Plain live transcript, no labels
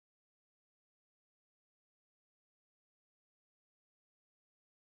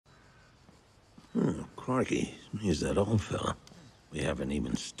Oh, crikey. Here's that old fella. We haven't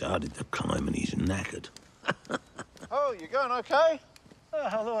even started the climb and he's knackered. Oh, you going okay? Oh,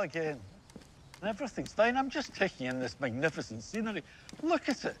 hello again. Everything's fine. I'm just taking in this magnificent scenery. Look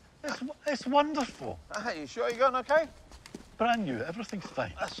at it. It's wonderful. Are you sure you're going okay? Brand new. Everything's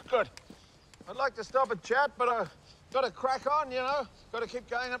fine. That's good. I'd like to stop and chat, but I've got to crack on, you know. Got to keep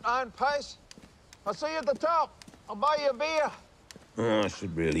going at my own pace. I'll see you at the top. I'll buy you a beer. Oh, I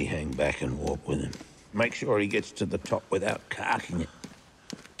should really hang back and walk with him. Make sure he gets to the top without carking it.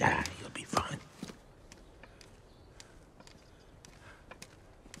 Ah, he'll be fine.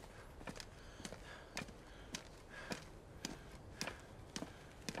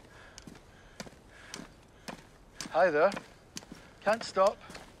 Hi there. Can't stop.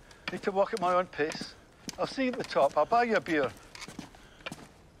 Need to walk at my own pace. I'll see you at the top. I'll buy you a beer.